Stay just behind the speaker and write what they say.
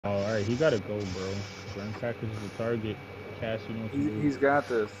Alright, he gotta go, bro. Gramcrackers is the target. Cash, you know what to do. He's got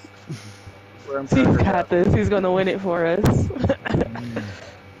this. He's got this. He's gonna win it for us.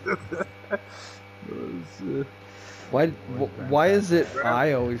 Why is it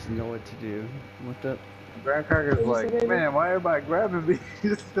I always know what to do? What the? Gramcrackers like, man, why everybody grabbing me?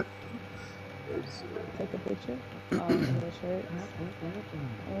 Take a picture. Oh, in the shirt.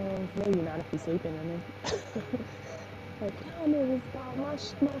 Maybe not if he's sleeping in it. Like, y'all niggas got my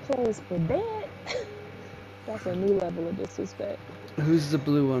clothes for that. That's a new level of disrespect. Who's the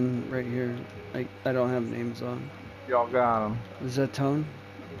blue one right here? I don't have names on. Y'all got him. Is that Tone?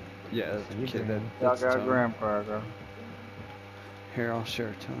 Yeah, okay, y'all that's got Tone. Gramcracker. Here, I'll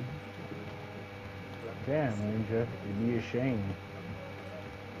share Tone. Damn, Ninja, you'd be ashamed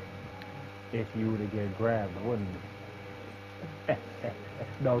if you were to get grabbed, wouldn't you?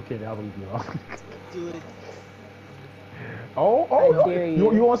 No kidding, I'll leave you alone. Do it. Oh, I dare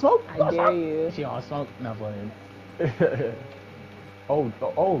you. You want smoke? I dare you. She on smoke? Not playing. I'm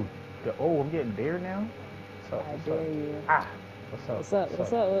getting dared now? I dare you. Ah, what's up?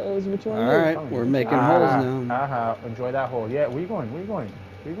 What's up? What you want to do? Alright, we're making holes now. Enjoy that hole. Yeah, where you going? Where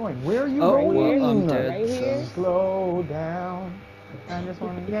are you oh, going? Well, I'm dead. Right here? Slow down. I just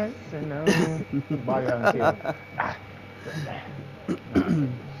want to get to know. Body on the table.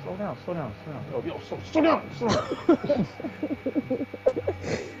 Slow down. Oh, yo, slow down.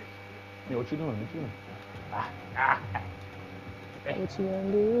 Yo, what you doing? What you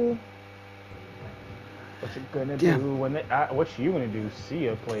gonna do? What you gonna do when they? What you gonna do? See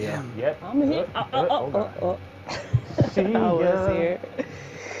ya, player. Yep. I'm here. See ya. I was here.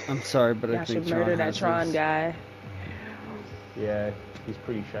 I'm sorry, but I Y'all think should murder that Tron guy. Yeah, he's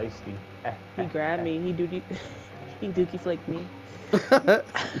pretty shiesty. He grabbed me. He dookie flicked me.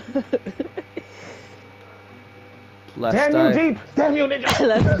 Last Damn you, Deep! Damn you, Ninja!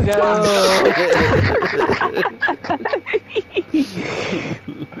 Let's go.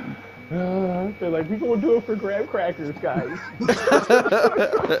 They're like, we gonna do it for gramcrackers, guys.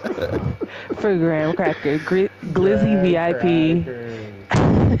 For gramcracker, Glizzy VIP.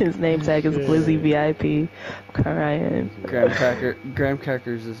 His name tag is Glizzy VIP. Crying.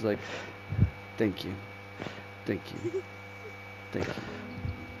 Gramcrackers is like, thank you.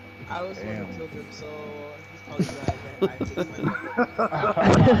 I was supposed to kill him, so he's probably glad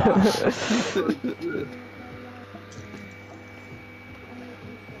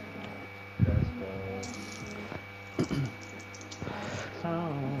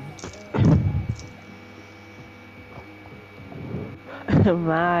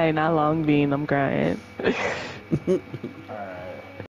Mine, not Long Bean. I'm crying. Alright.